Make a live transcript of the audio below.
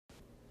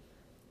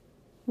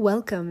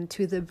Welcome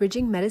to the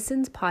Bridging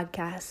Medicines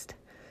podcast,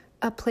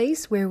 a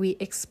place where we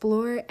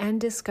explore and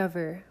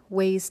discover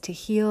ways to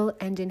heal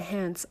and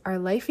enhance our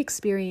life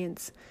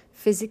experience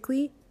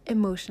physically,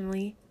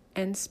 emotionally,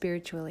 and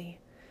spiritually.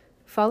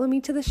 Follow me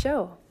to the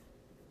show.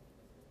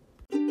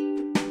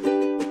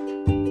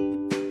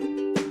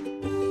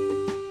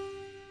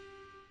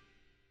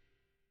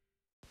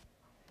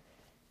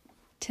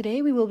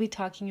 Today we will be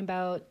talking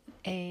about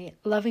a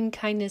loving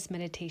kindness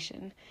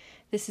meditation.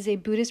 This is a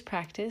Buddhist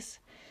practice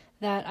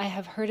that I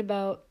have heard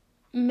about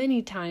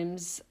many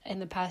times in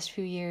the past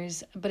few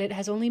years, but it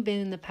has only been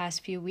in the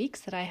past few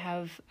weeks that I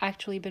have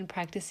actually been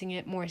practicing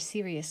it more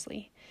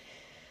seriously.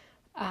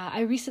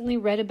 I recently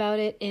read about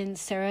it in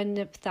Sarah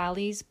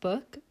Naphtali's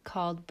book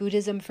called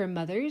Buddhism for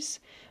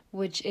Mothers,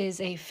 which is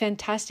a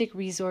fantastic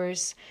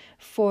resource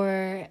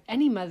for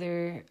any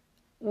mother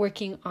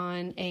working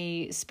on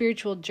a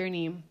spiritual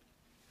journey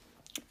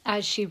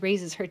as she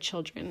raises her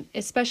children,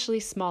 especially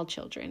small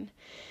children.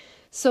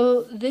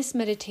 So this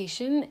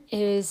meditation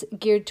is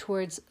geared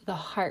towards the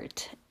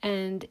heart,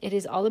 and it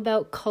is all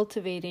about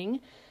cultivating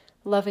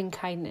loving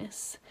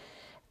kindness.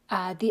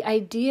 The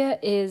idea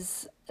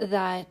is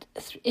that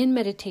in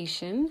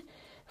meditation,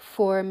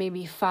 for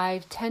maybe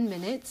 5-10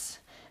 minutes,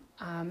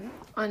 in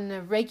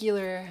a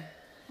regular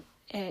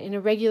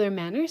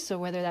manner, so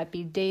whether that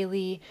be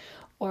daily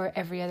or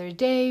every other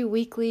day,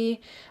 weekly,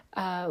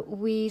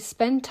 we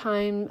spend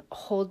time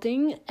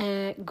holding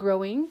and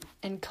growing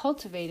and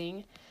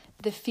cultivating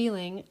the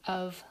feeling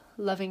of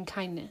loving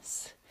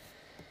kindness.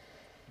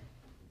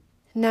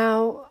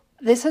 Now,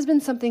 this has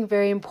been something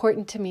very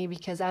important to me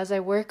because as I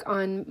work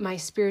on my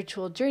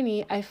spiritual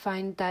journey, I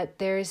find that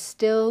there is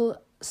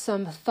still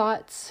some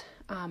thoughts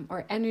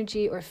or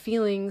energy or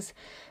feelings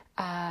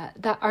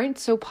that aren't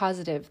so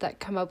positive that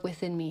come up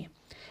within me.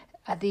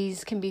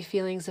 These can be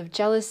feelings of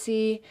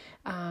jealousy,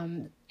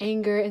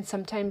 anger, and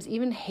sometimes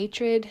even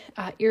hatred,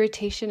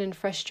 irritation, and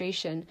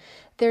frustration.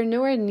 They're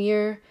nowhere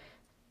near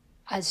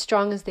as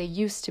strong as they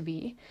used to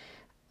be,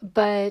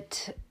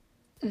 but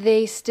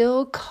they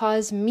still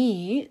cause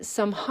me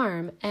some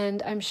harm,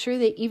 and I'm sure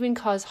they even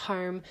cause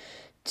harm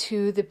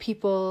to the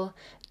people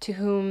to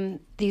whom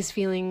these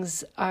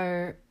feelings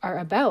are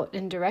about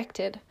and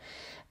directed.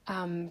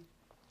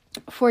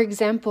 For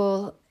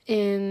example,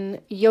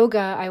 in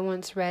yoga, I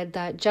once read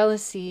that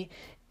jealousy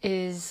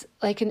is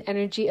like an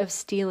energy of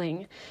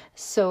stealing.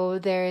 So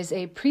there is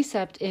a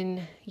precept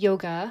in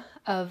yoga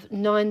of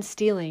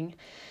non-stealing.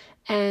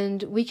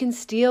 And we can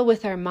steal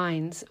with our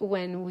minds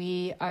when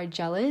we are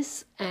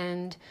jealous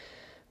and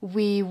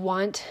we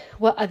want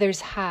what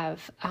others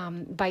have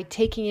by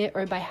taking it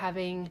or by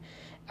having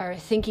or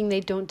thinking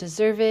they don't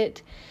deserve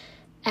it.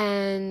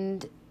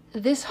 And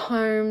this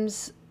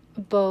harms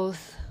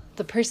both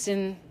the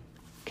person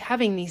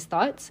having these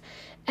thoughts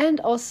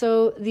and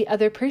also the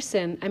other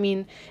person. I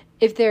mean,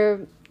 if they're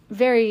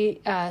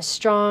very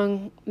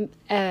strong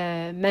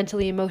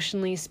mentally,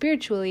 emotionally,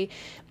 spiritually,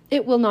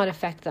 it will not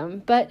affect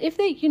them. But if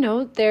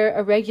they're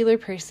a regular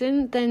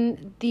person,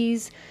 then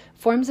these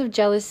forms of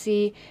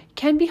jealousy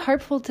can be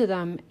harmful to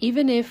them,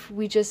 even if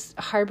we just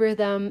harbor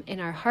them in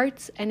our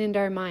hearts and in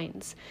our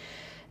minds.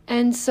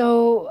 And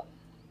so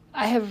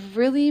I have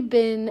really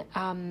been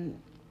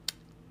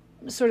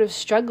sort of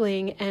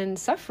struggling and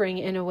suffering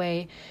in a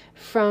way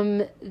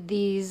from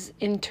these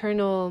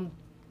internal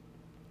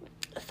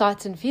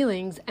thoughts and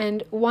feelings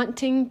and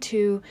wanting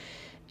to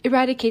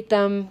eradicate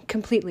them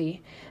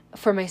completely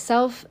for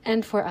myself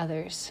and for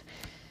others.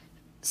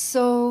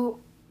 So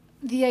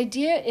the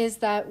idea is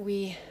that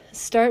we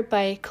start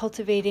by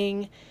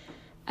cultivating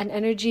an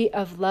energy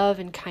of love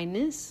and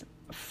kindness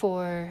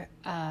for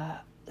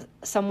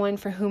someone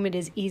for whom it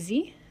is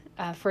easy.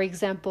 For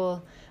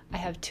example, I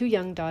have 2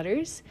 young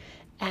daughters,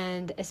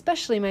 and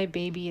especially my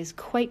baby is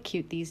quite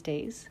cute these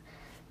days.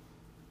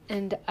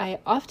 And I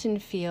often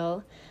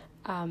feel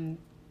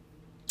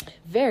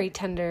very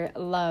tender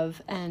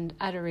love and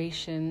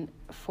adoration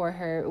for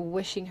her,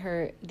 wishing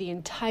her the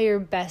entire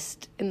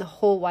best in the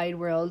whole wide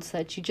world so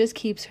that she just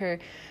keeps her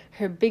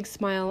big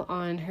smile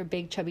on her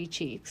big chubby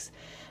cheeks.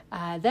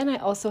 Then I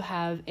also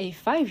have a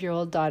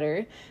 5-year-old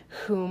daughter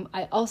whom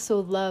I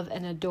also love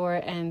and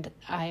adore, and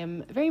I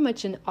am very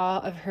much in awe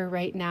of her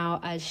right now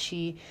as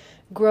she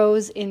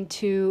grows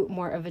into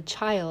more of a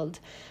child.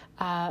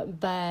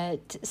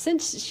 But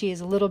since she is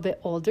a little bit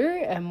older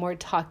and more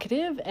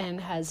talkative and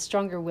has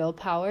stronger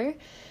willpower,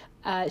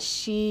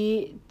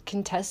 she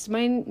can test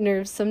my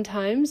nerves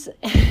sometimes.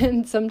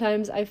 And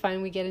sometimes I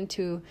find we get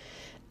into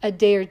a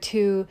day or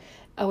two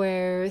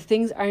where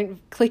things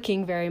aren't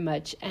clicking very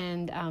much.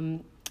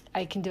 And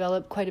I can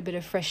develop quite a bit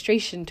of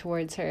frustration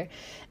towards her.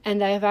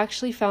 And I have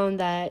actually found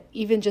that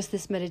even just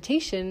this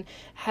meditation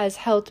has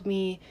helped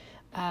me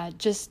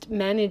just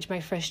manage my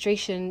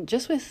frustration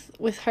just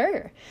with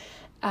her.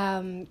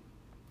 Then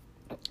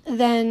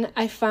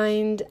I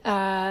find,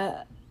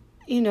 there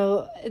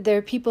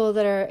are people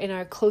that are in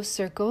our close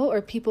circle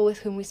or people with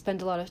whom we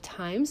spend a lot of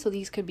time. So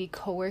these could be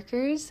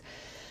coworkers,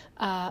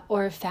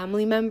 or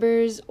family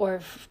members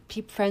or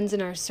friends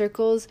in our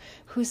circles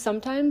who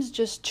sometimes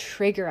just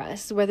trigger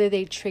us, whether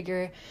they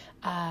trigger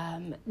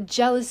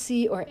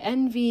jealousy or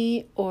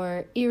envy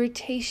or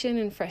irritation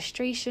and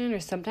frustration, or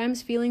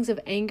sometimes feelings of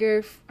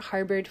anger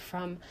harbored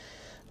from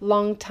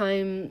long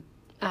time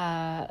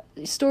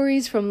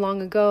stories from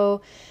long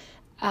ago.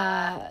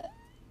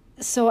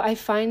 So I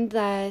find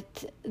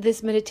that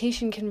this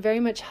meditation can very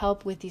much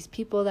help with these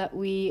people that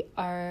we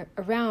are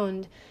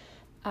around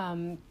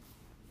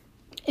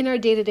in our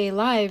day-to-day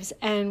lives.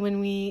 And when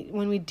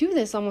we do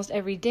this almost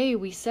every day,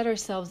 we set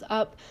ourselves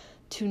up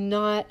to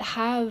not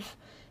have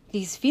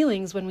these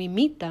feelings when we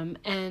meet them.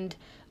 And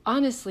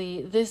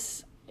honestly,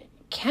 this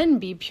can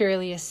be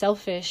purely a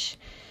selfish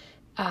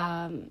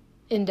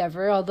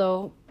endeavor,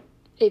 although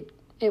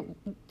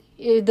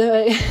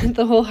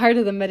the whole heart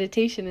of the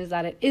meditation is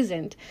that it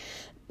isn't.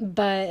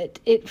 But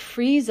it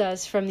frees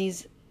us from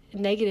these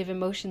negative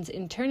emotions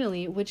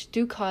internally, which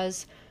do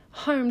cause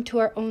harm to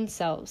our own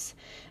selves.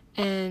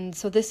 And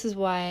so this is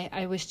why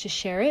I wish to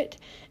share it,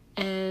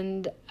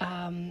 and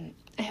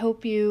I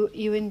hope you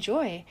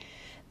enjoy.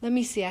 Let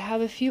me see, I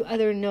have a few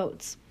other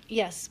notes.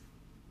 Yes,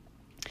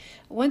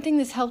 one thing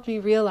that's helped me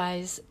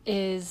realize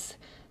is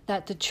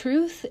that the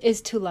truth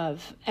is to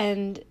love,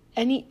 and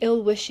any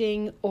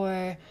ill-wishing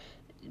or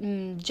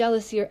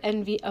jealousy or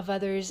envy of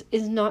others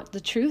is not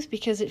the truth,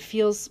 because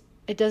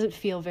it doesn't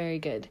feel very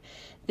good.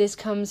 This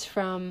comes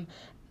from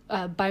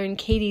Byron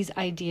Katie's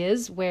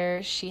ideas,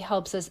 where she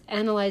helps us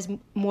analyze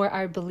more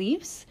our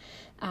beliefs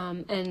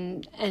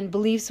and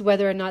beliefs,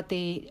 whether or not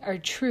they are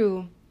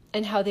true,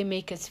 and how they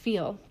make us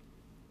feel.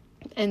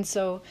 And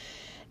so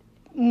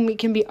it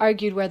can be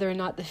argued whether or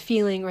not the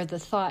feeling or the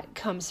thought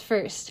comes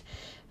first.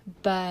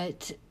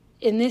 But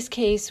in this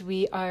case,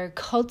 we are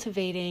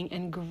cultivating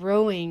and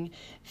growing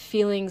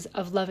feelings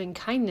of loving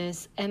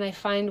kindness. And I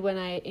find when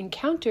I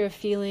encounter a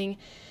feeling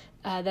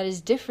that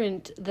is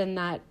different than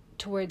that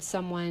towards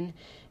someone,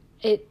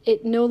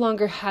 it no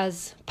longer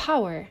has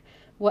power.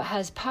 What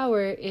has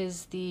power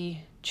is the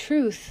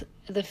truth,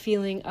 the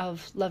feeling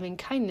of loving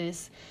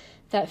kindness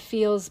that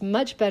feels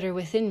much better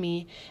within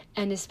me.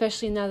 And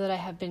especially now that I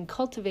have been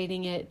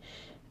cultivating it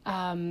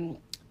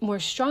more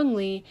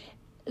strongly,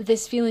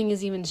 this feeling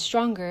is even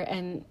stronger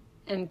and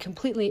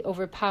completely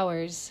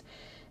overpowers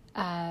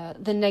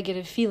the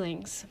negative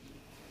feelings.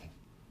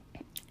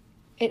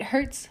 It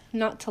hurts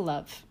not to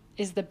love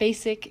is the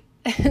basic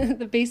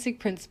the basic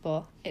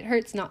principle. It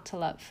hurts not to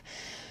love.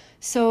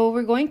 So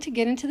we're going to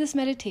get into this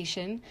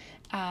meditation.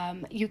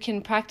 You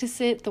can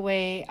practice it the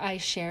way I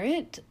share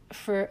it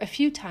for a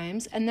few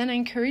times, and then I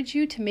encourage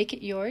you to make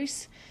it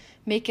yours.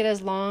 Make it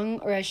as long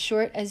or as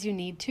short as you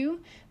need to.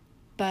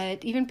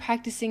 But even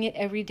practicing it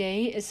every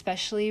day,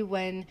 especially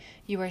when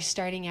you are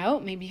starting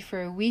out, maybe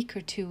for a week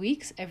or 2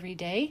 weeks every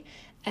day,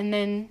 and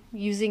then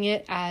using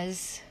it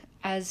as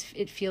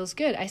it feels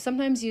good. I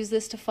sometimes use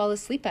this to fall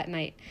asleep at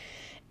night.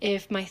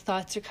 If my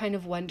thoughts are kind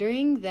of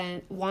wandering,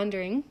 then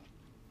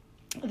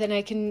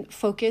I can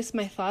focus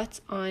my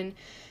thoughts on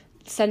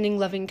sending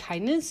loving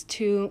kindness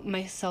to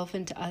myself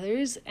and to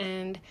others,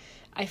 and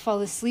I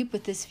fall asleep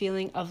with this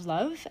feeling of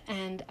love,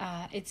 and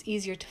it's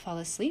easier to fall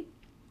asleep,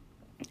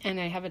 and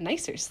I have a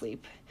nicer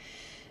sleep.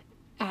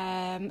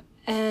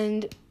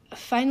 And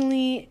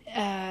finally,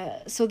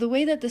 so the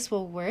way that this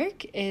will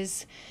work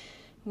is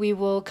we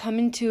will come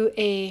into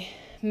a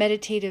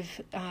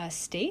meditative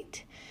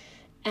state,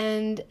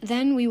 and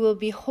then we will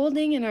be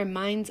holding in our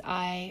mind's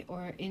eye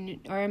or in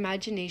our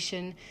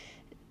imagination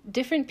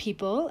different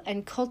people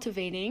and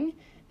cultivating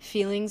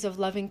feelings of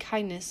loving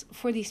kindness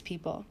for these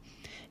people.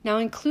 Now,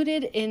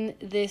 included in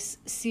this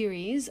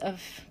series of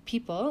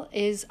people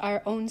is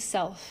our own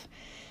self,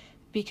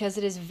 because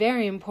it is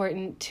very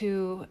important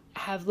to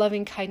have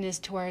loving kindness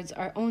towards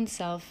our own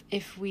self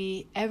if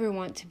we ever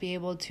want to be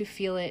able to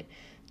feel it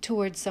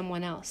towards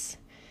someone else.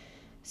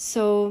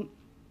 So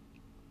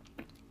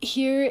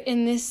here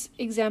in this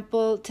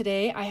example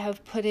today, I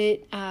have put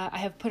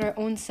our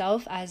own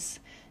self as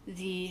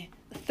the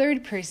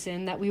third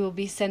person that we will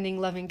be sending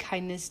loving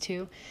kindness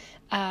to,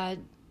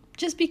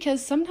 just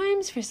because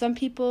sometimes for some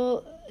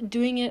people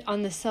doing it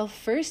on the self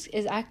first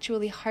is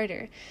actually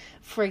harder.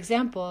 For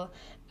example,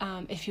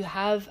 if you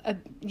have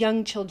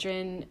young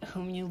children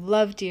whom you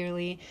love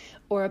dearly,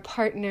 or a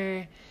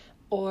partner,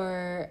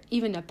 or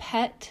even a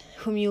pet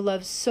whom you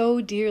love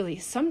so dearly,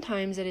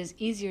 sometimes it is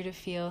easier to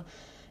feel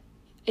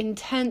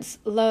intense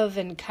love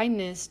and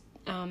kindness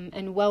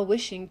and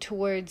well-wishing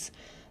towards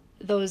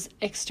those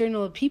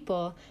external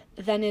people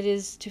than it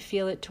is to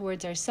feel it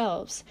towards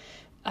ourselves,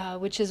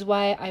 which is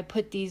why I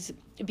put these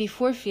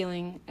before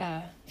feeling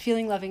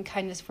loving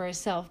kindness for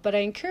ourselves. But I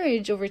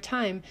encourage over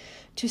time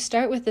to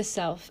start with the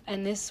self,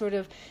 and this sort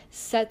of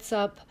sets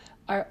up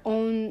our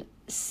own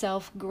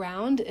self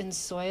ground and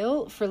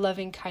soil for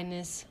loving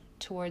kindness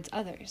towards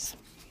others.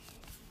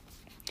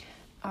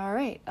 All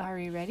right, are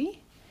you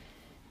ready?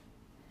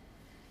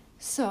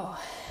 So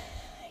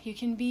you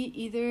can be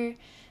either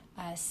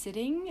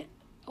sitting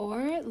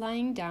or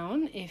lying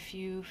down if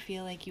you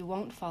feel like you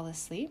won't fall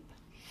asleep.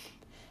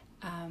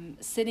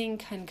 Sitting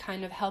can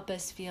kind of help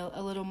us feel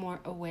a little more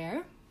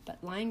aware,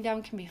 but lying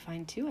down can be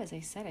fine too. As I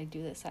said, I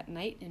do this at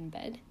night in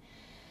bed.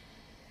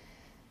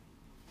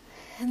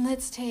 And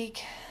let's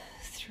take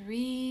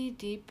 3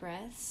 deep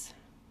breaths,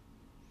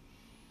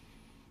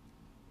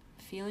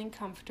 feeling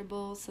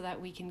comfortable so that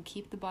we can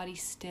keep the body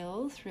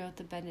still throughout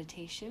the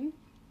meditation.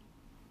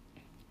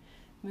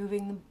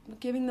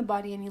 Giving the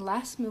body any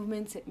last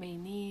movements it may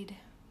need.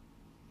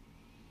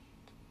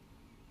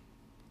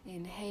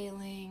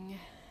 Inhaling,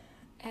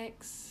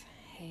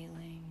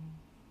 exhaling.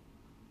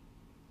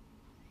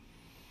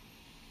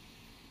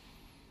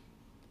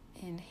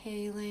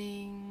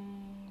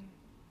 Inhaling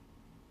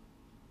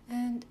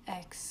and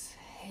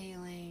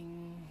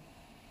exhaling.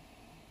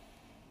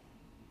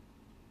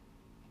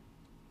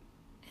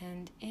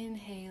 And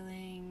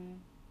inhaling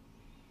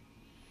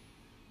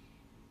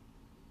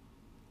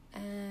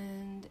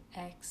and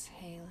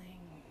exhaling.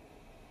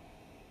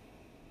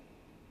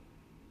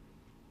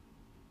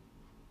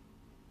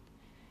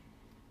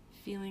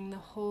 Feeling the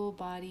whole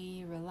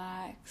body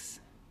relax.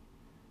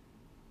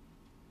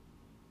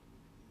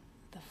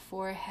 The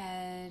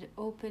forehead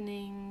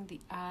opening, the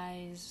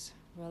eyes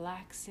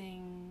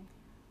relaxing,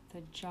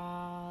 the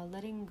jaw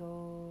letting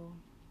go,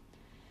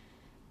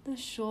 the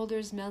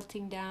shoulders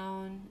melting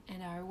down,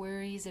 and our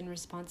worries and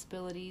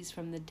responsibilities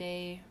from the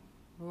day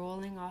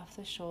rolling off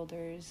the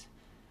shoulders.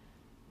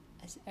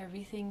 As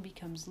everything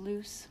becomes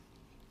loose,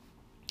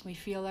 we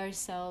feel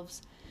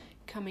ourselves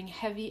coming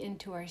heavy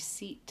into our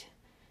seat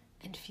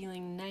and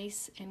feeling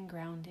nice and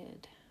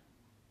grounded.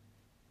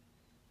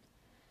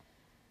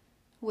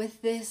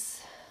 With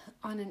this,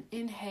 on an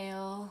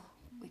inhale,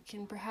 we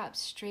can perhaps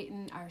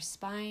straighten our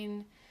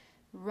spine,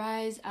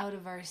 rise out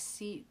of our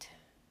seat,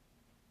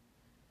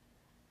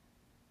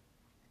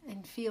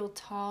 and feel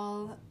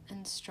tall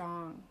and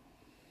strong.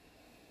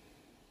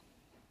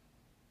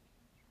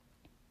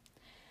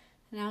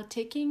 Now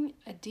taking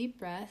a deep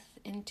breath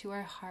into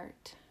our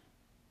heart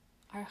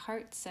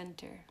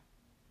center,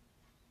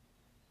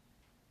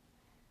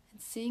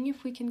 and seeing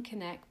if we can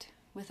connect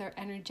with our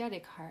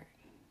energetic heart.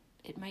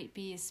 It might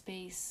be a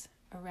space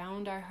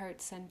around our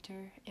heart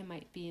center, it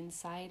might be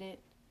inside it.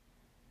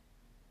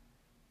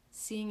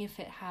 Seeing if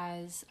it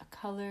has a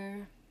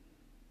color,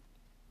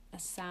 a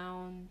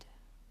sound,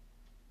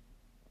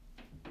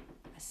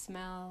 a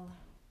smell.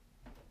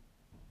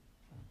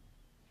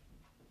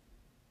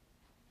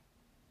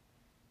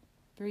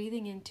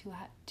 Breathing into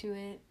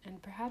it and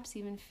perhaps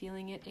even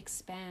feeling it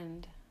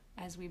expand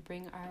as we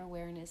bring our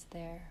awareness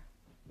there.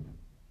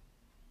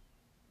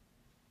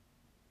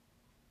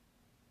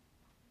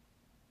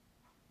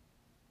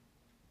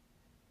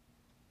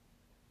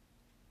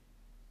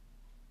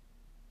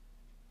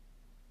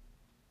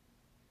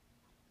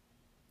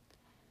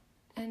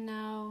 And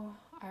now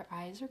our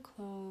eyes are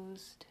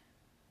closed.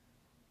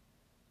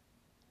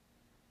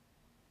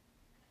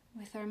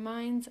 With our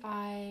mind's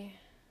eye,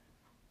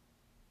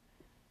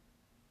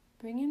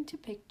 bring into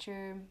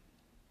picture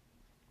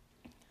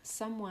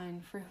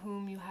someone for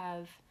whom you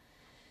have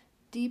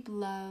deep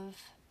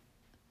love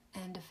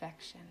and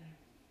affection.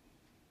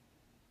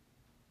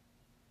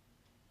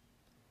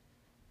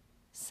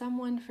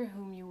 Someone for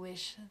whom you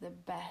wish the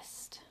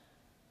best.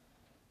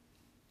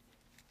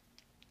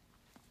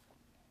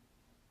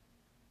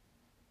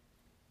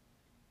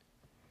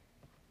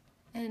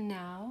 And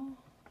now,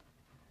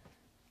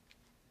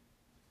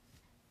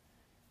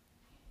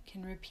 you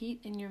can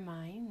repeat in your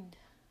mind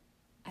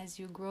as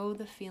you grow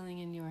the feeling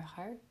in your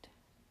heart.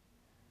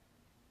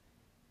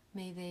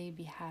 May they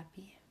be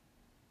happy.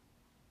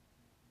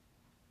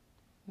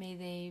 May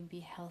they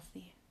be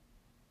healthy.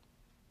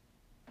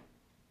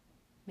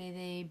 May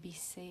they be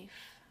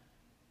safe.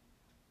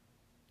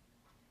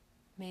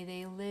 May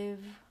they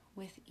live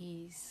with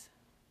ease.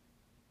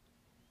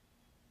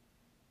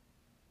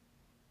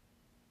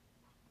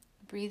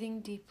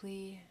 Breathing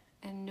deeply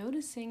and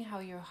noticing how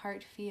your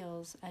heart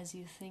feels as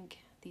you think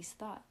these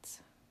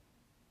thoughts.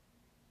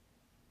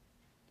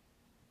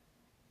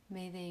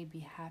 May they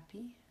be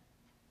happy,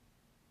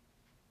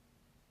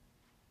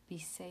 be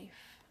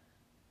safe,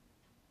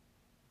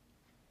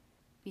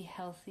 be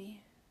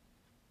healthy,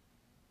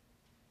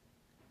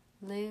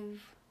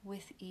 live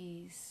with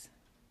ease.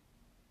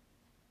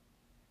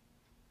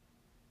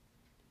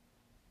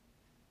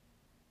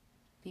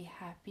 Be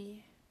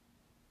happy,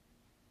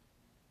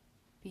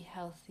 be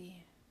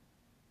healthy,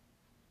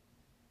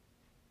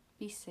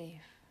 be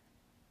safe,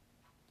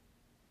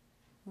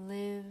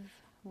 live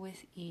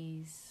with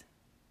ease.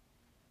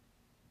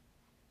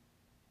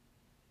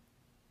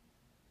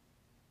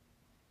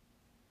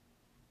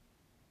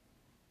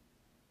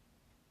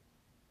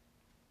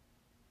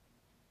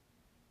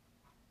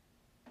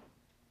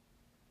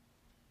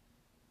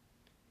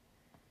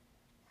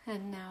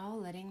 And now,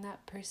 letting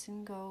that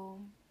person go,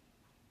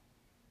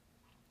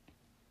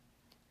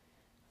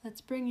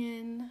 let's bring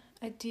in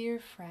a dear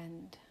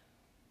friend.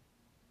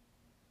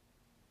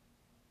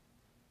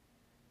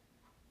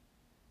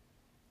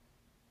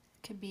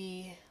 It could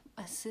be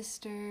a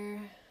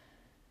sister,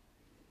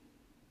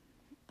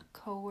 a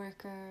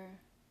coworker,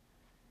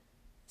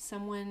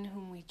 someone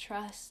whom we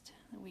trust,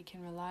 that we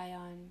can rely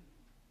on.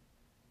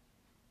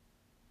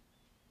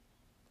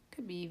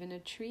 Could be even a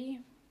tree,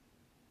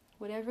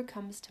 whatever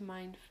comes to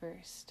mind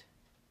first.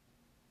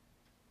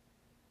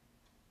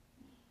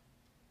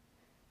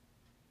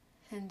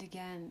 And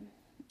again,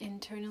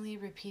 internally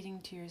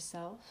repeating to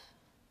yourself,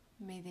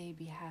 may they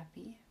be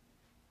happy,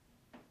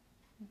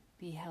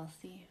 be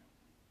healthy,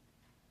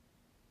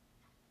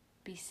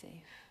 be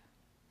safe,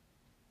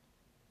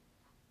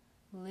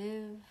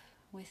 live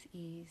with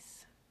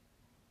ease,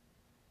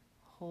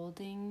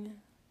 holding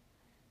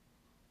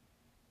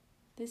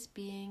this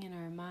being in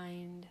our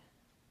mind,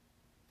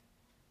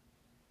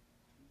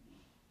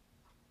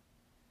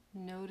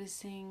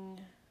 noticing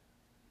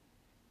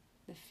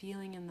the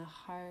feeling in the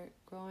heart,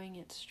 growing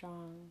it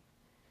strong.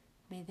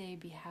 May they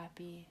be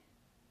happy,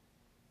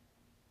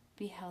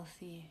 be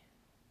healthy,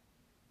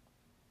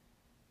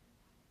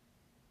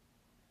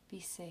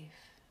 be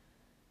safe,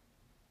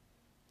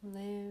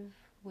 live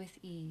with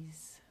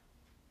ease.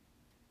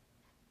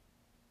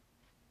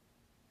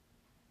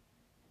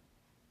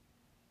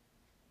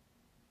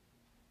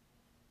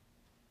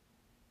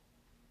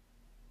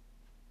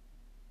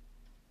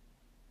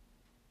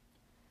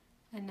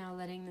 And now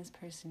letting this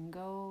person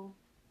go.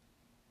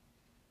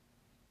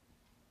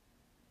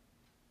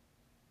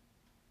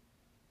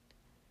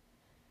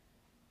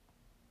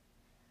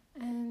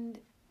 And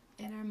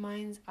in our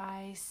mind's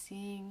eye,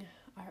 seeing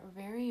our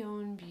very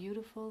own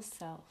beautiful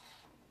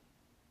self.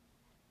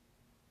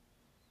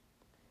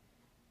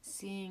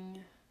 Seeing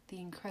the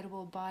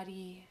incredible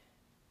body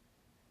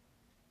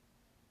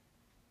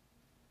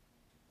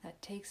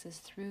that takes us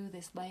through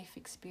this life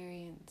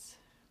experience.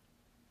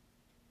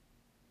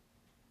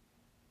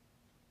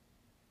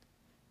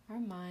 Our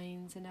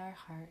minds and our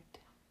heart.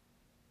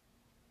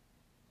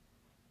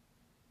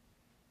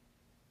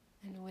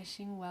 And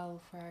wishing well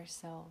for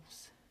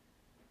ourselves.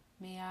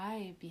 May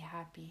I be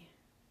happy.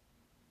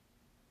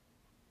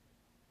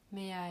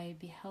 May I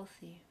be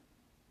healthy.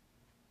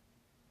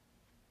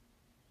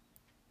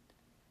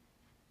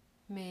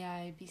 May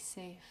I be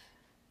safe.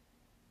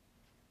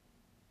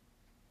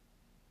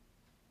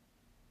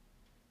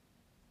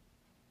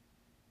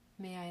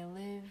 May I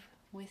live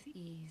with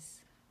ease.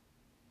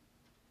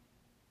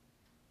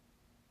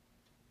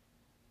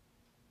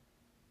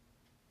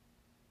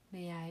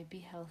 May I be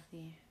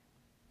healthy,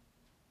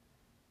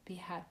 be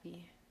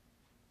happy,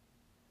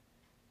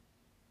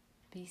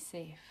 be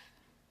safe,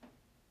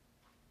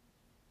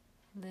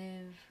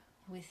 live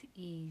with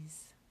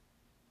ease.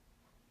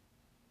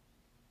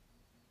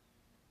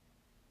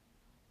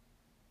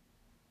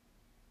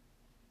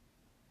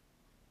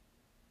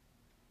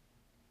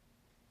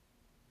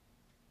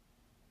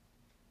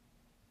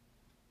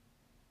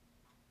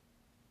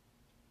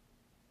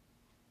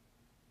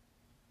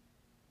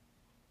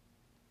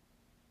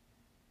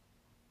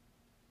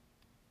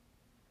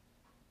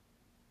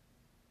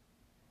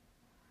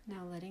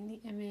 Now letting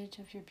the image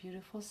of your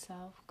beautiful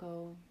self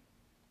go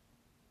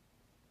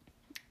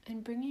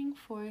and bringing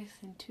forth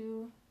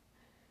into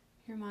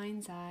your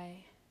mind's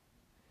eye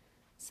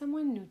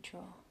someone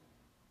neutral,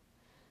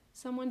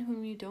 someone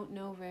whom you don't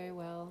know very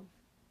well,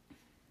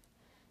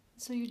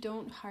 so you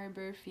don't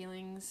harbor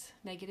feelings,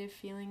 negative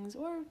feelings,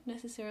 or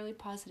necessarily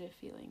positive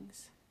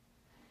feelings.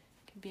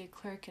 It could be a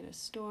clerk at a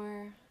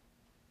store,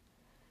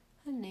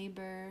 a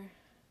neighbor,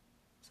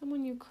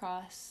 someone you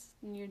cross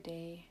in your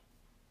day.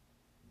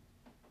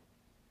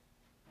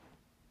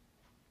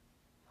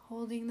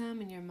 Holding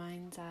them in your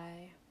mind's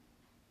eye.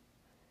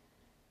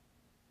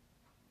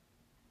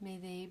 May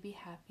they be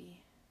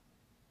happy,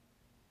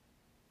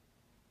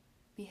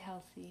 be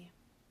healthy,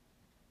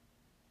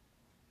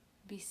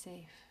 be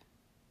safe,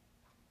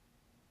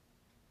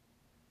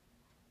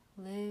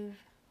 live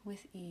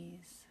with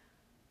ease.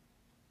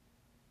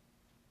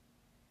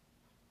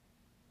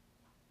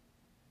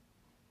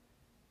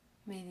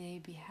 May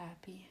they be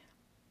happy,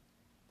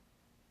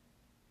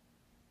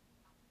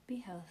 be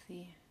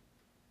healthy,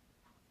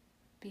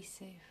 be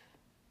safe,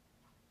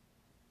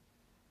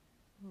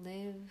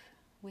 live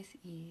with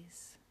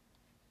ease.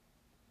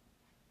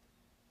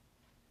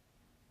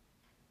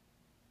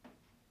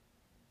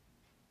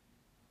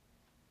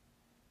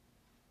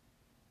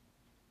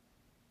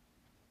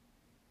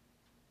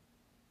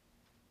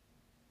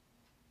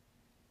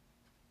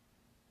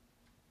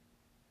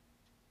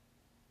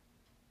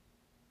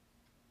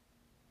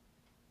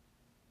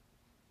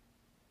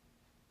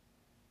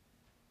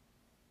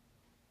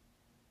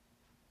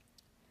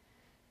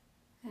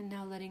 And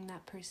now letting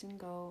that person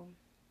go.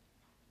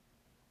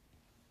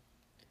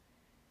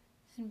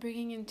 And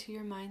bringing into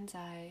your mind's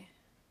eye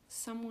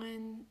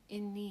someone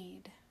in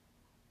need.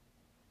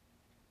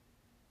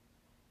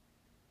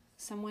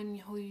 Someone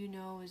who you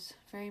know is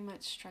very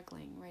much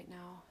struggling right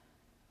now.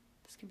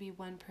 This could be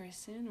one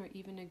person or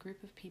even a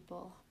group of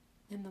people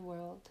in the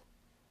world.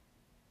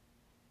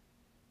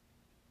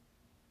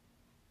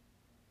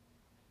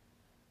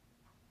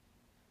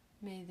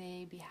 May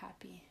they be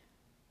happy,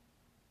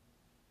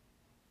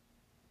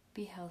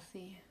 be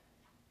healthy,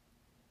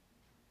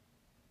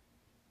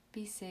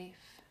 be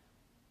safe,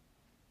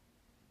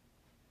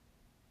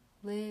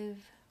 live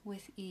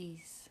with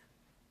ease.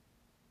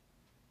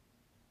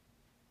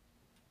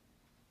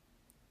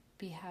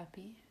 Be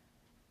happy.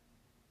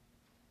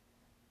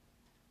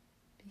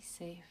 Be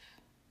safe.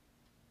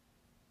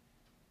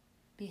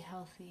 Be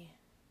healthy.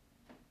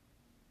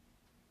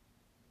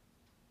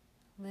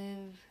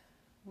 Live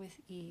with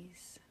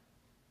ease.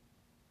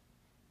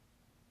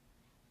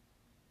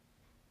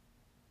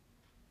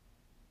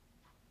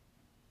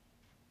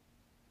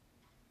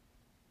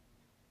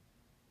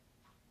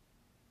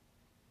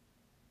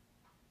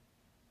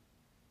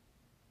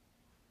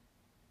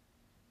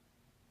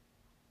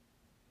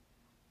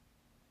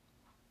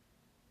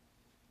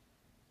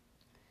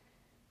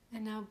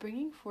 And now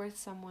bringing forth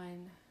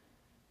someone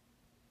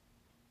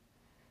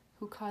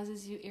who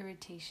causes you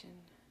irritation.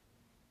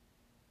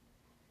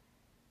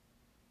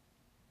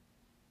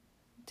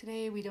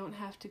 Today we don't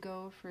have to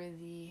go for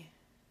the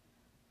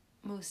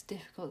most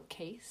difficult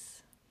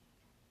case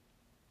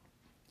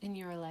in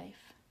your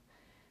life.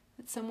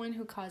 It's someone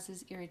who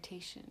causes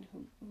irritation,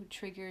 who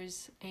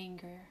triggers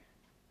anger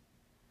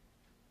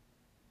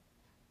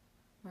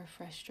or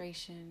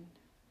frustration.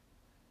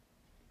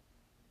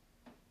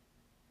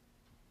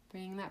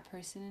 Bring that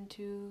person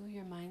into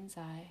your mind's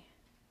eye.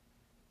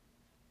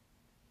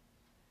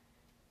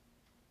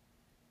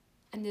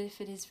 And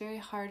if it is very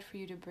hard for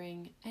you to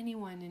bring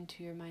anyone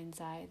into your mind's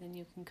eye, then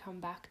you can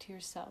come back to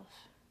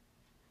yourself,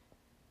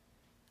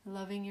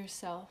 loving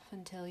yourself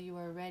until you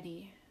are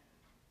ready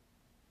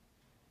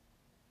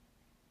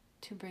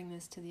to bring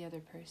this to the other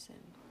person.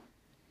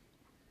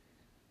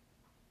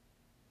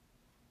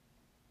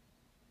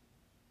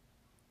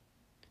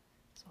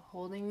 So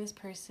holding this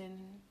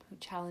person who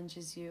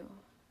challenges you,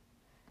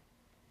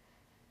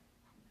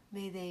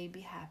 may they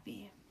be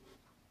happy.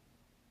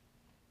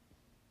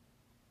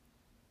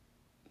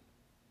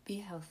 Be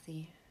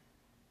healthy.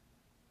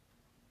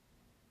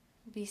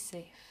 Be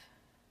safe.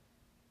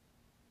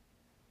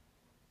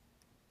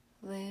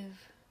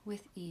 Live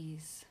with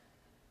ease.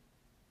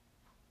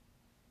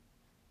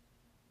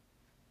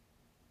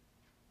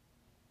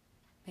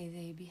 May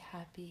they be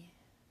happy.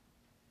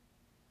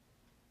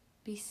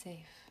 Be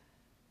safe.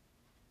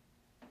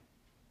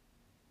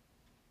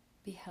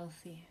 Be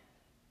healthy.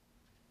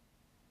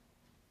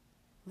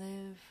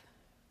 Live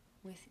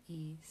with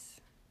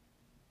ease.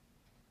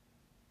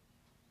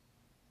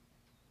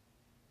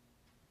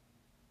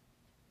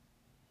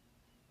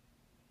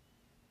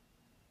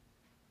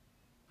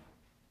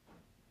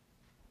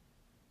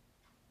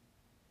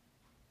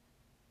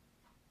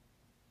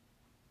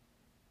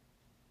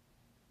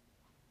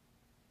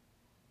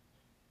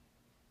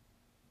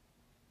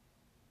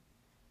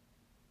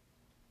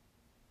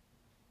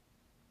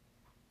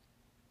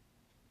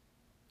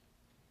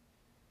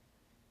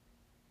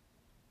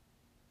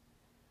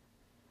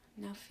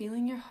 Now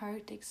feeling your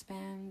heart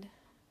expand,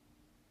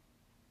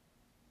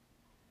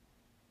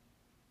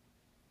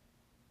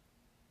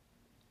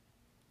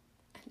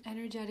 and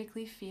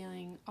energetically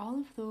feeling all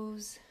of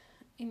those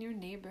in your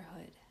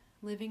neighborhood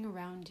living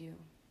around you.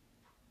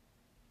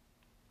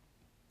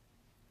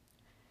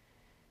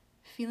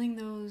 Feeling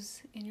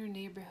those in your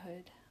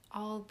neighborhood,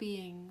 all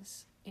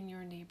beings in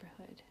your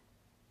neighborhood.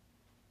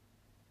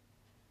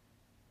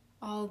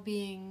 All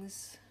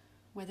beings,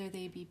 whether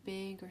they be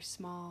big or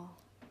small,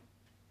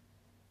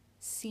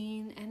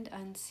 seen and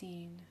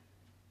unseen,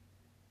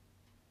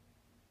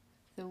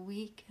 the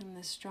weak and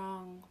the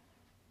strong,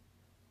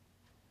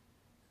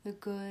 the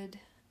good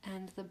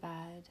and the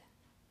bad,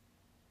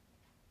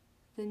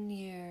 the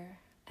near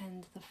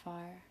and the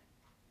far.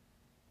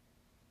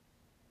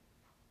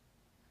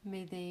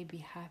 May they be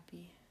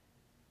happy,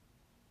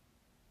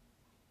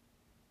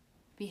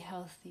 be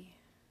healthy,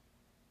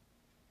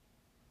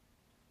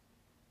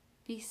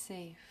 be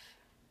safe,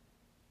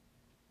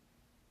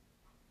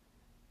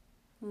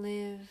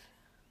 live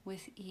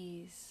with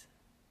ease.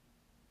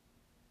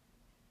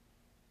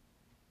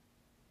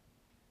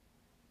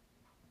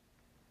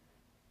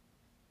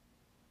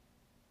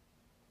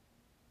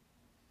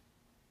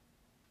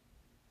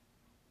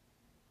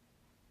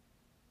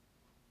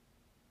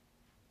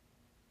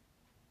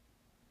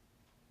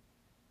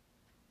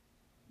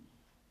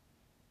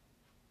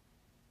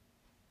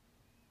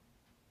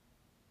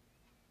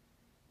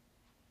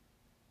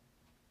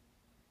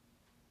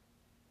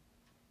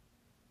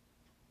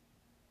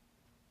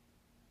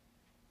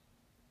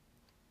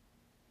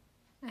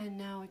 And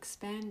now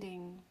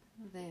expanding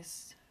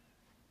this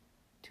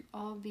to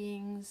all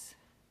beings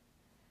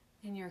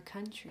in your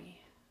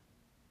country,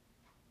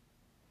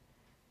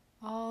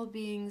 all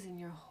beings in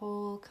your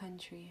whole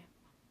country.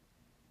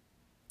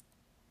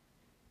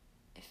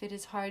 If it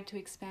is hard to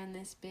expand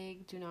this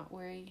big, do not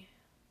worry.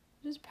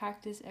 Just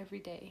practice every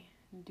day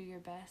and do your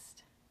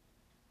best.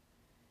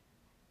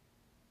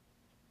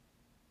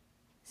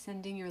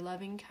 Sending your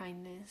loving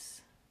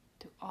kindness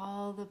to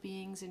all the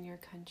beings in your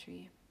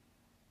country,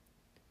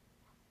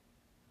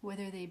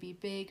 whether they be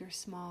big or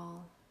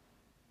small,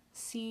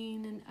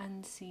 seen and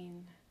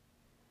unseen,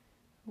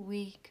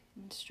 weak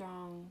and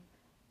strong,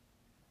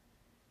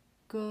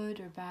 good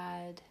or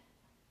bad,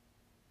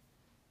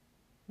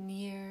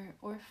 near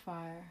or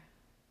far.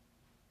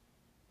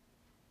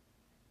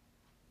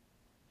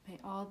 May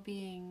all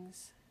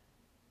beings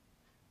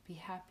be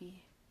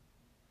happy,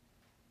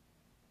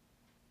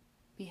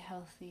 be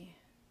healthy,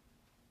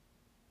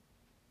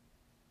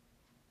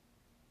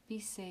 be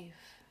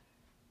safe,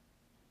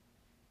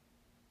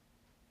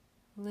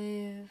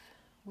 live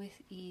with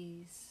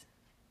ease.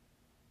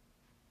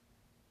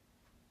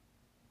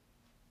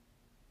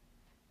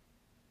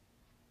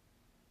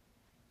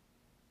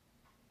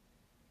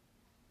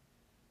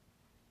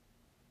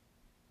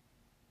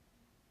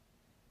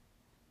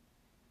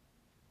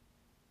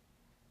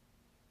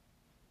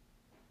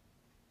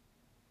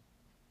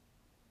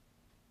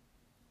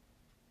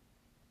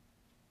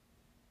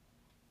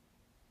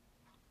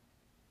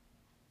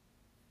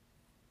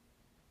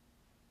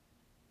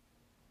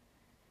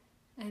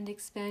 And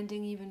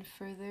expanding even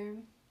further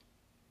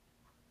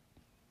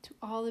to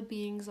all the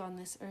beings on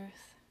this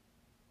earth.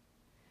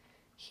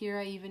 Here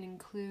I even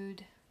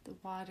include the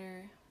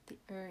water, the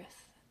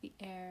earth, the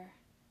air,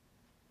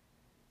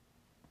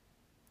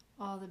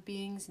 all the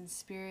beings in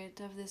spirit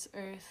of this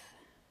earth,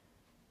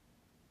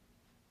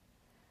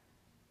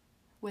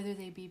 whether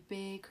they be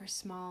big or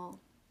small,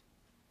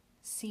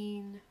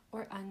 seen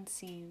or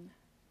unseen,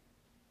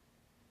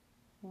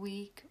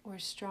 weak or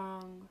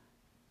strong,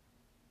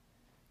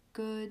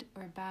 good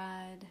or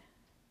bad,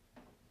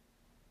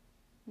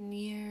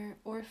 near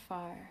or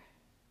far.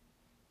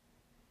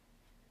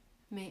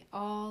 May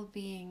all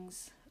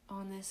beings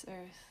on this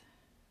earth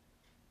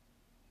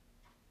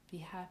be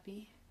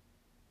happy,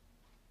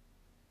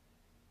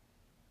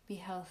 be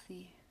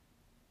healthy,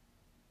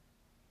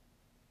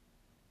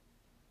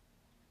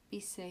 be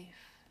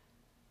safe,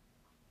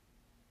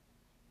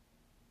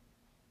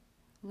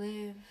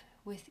 live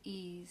with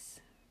ease.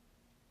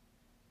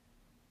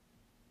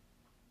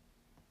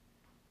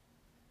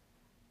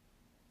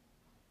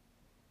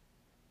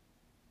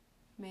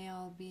 May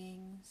all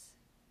beings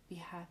be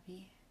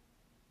happy,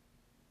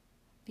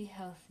 be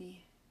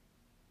healthy,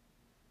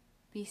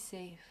 be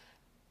safe,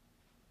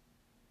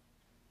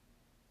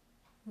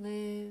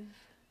 live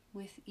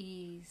with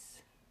ease.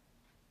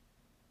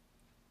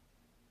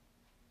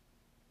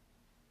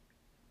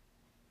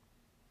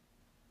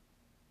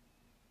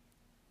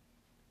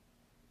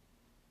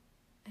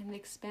 And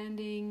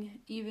expanding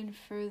even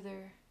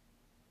further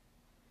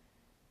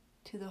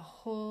to the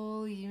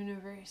whole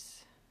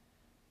universe,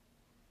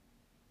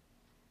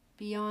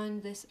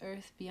 beyond this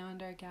earth,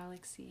 beyond our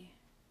galaxy.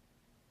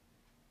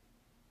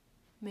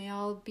 May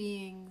all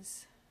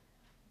beings,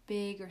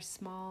 big or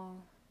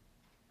small,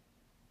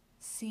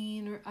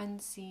 seen or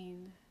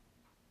unseen,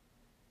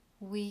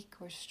 weak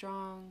or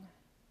strong,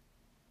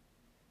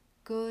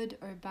 good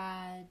or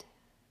bad,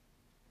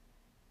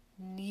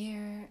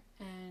 near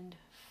and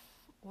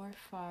or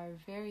far,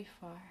 very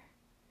far.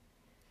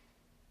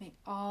 May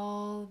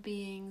all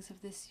beings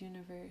of this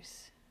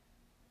universe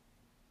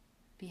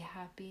be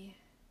happy,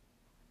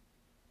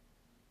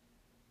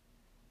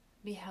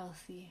 be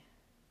healthy,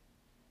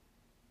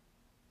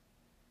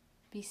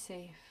 be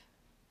safe,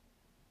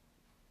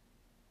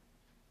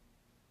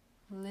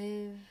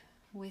 live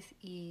with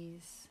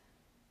ease.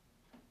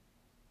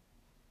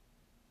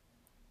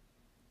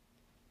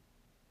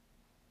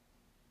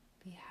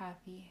 Be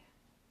happy,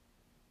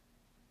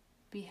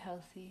 be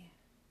healthy,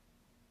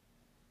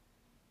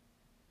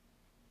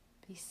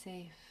 be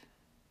safe,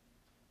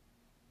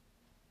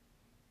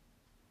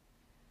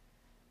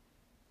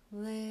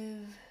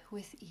 live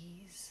with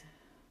ease.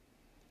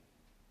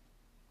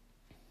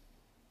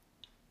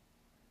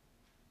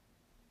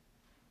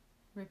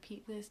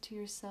 Repeat this to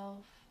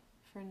yourself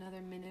for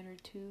another minute or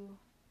two.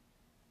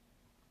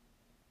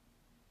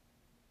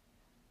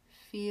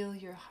 Feel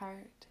your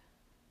heart.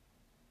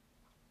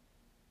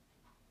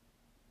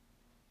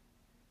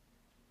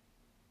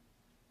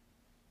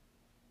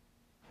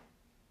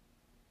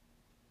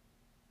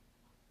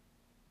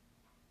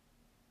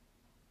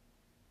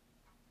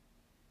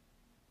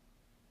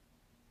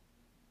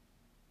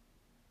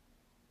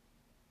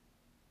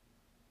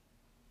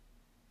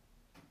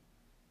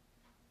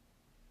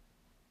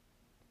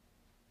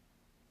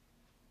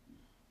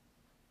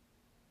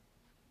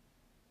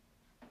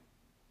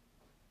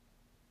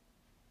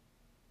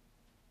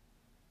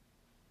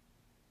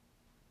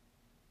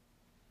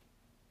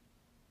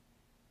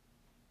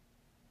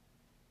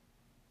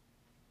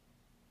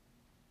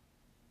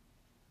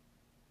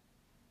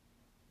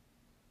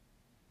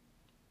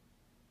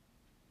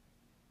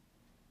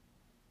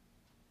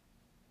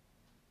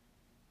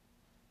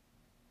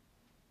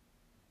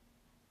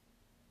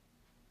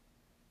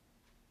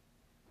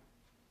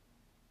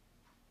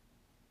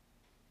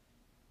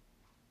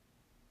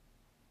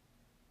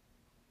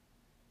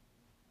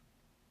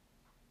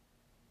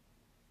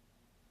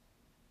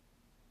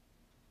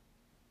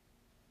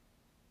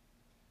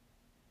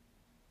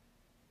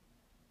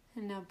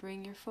 And now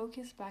bring your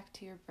focus back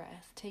to your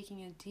breath,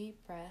 taking a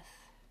deep breath.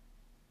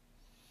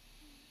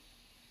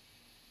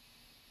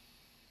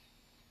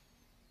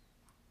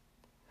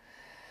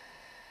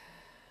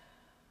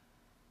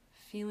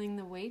 Feeling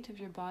the weight of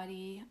your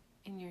body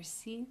in your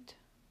seat,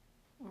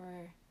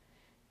 or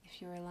if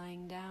you are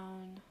lying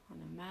down on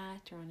a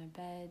mat or on a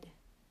bed.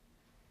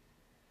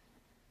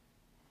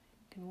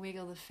 You can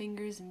wiggle the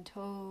fingers and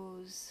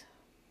toes.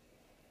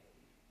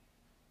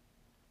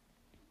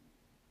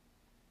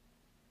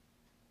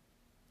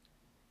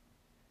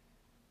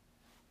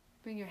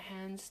 Bring your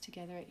hands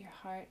together at your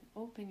heart.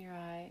 Open your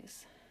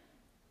eyes.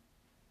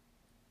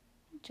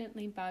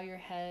 Gently bow your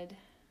head,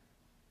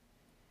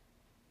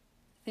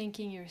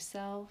 thanking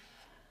yourself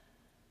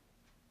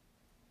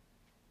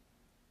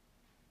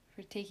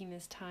for taking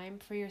this time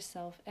for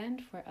yourself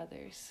and for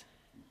others.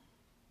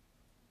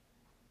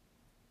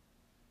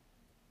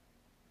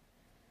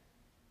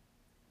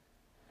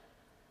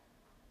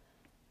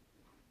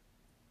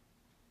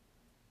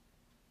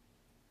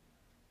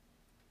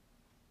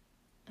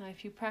 Now,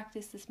 if you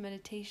practice this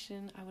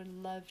meditation, I would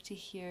love to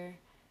hear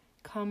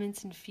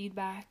comments and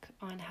feedback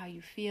on how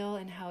you feel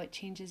and how it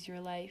changes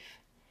your life.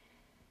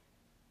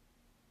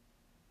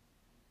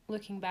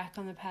 Looking back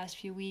on the past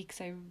few weeks,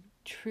 I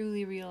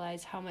truly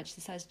realize how much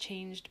this has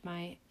changed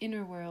my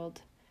inner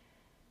world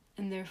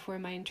and therefore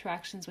my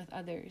interactions with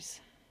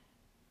others.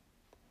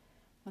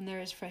 When there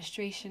is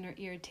frustration or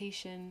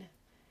irritation,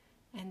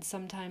 and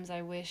sometimes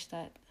I wish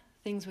that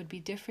things would be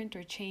different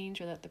or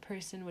change, or that the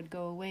person would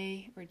go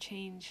away or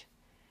change,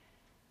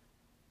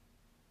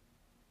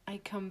 I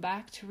come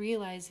back to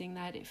realizing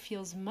that it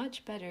feels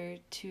much better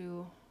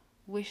to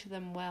wish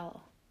them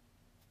well.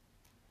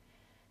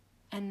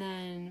 And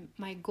then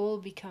my goal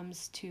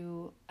becomes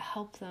to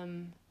help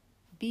them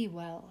be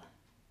well,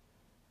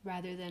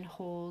 rather than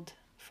hold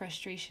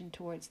frustration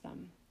towards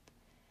them.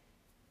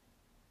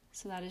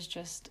 So that is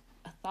just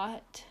a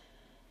thought.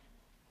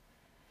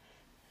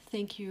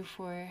 Thank you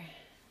for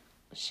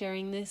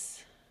sharing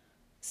this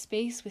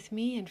space with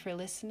me and for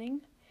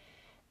listening.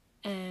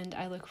 And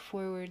I look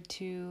forward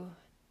to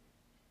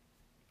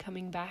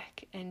coming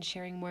back and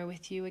sharing more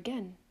with you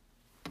again.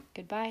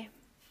 Goodbye.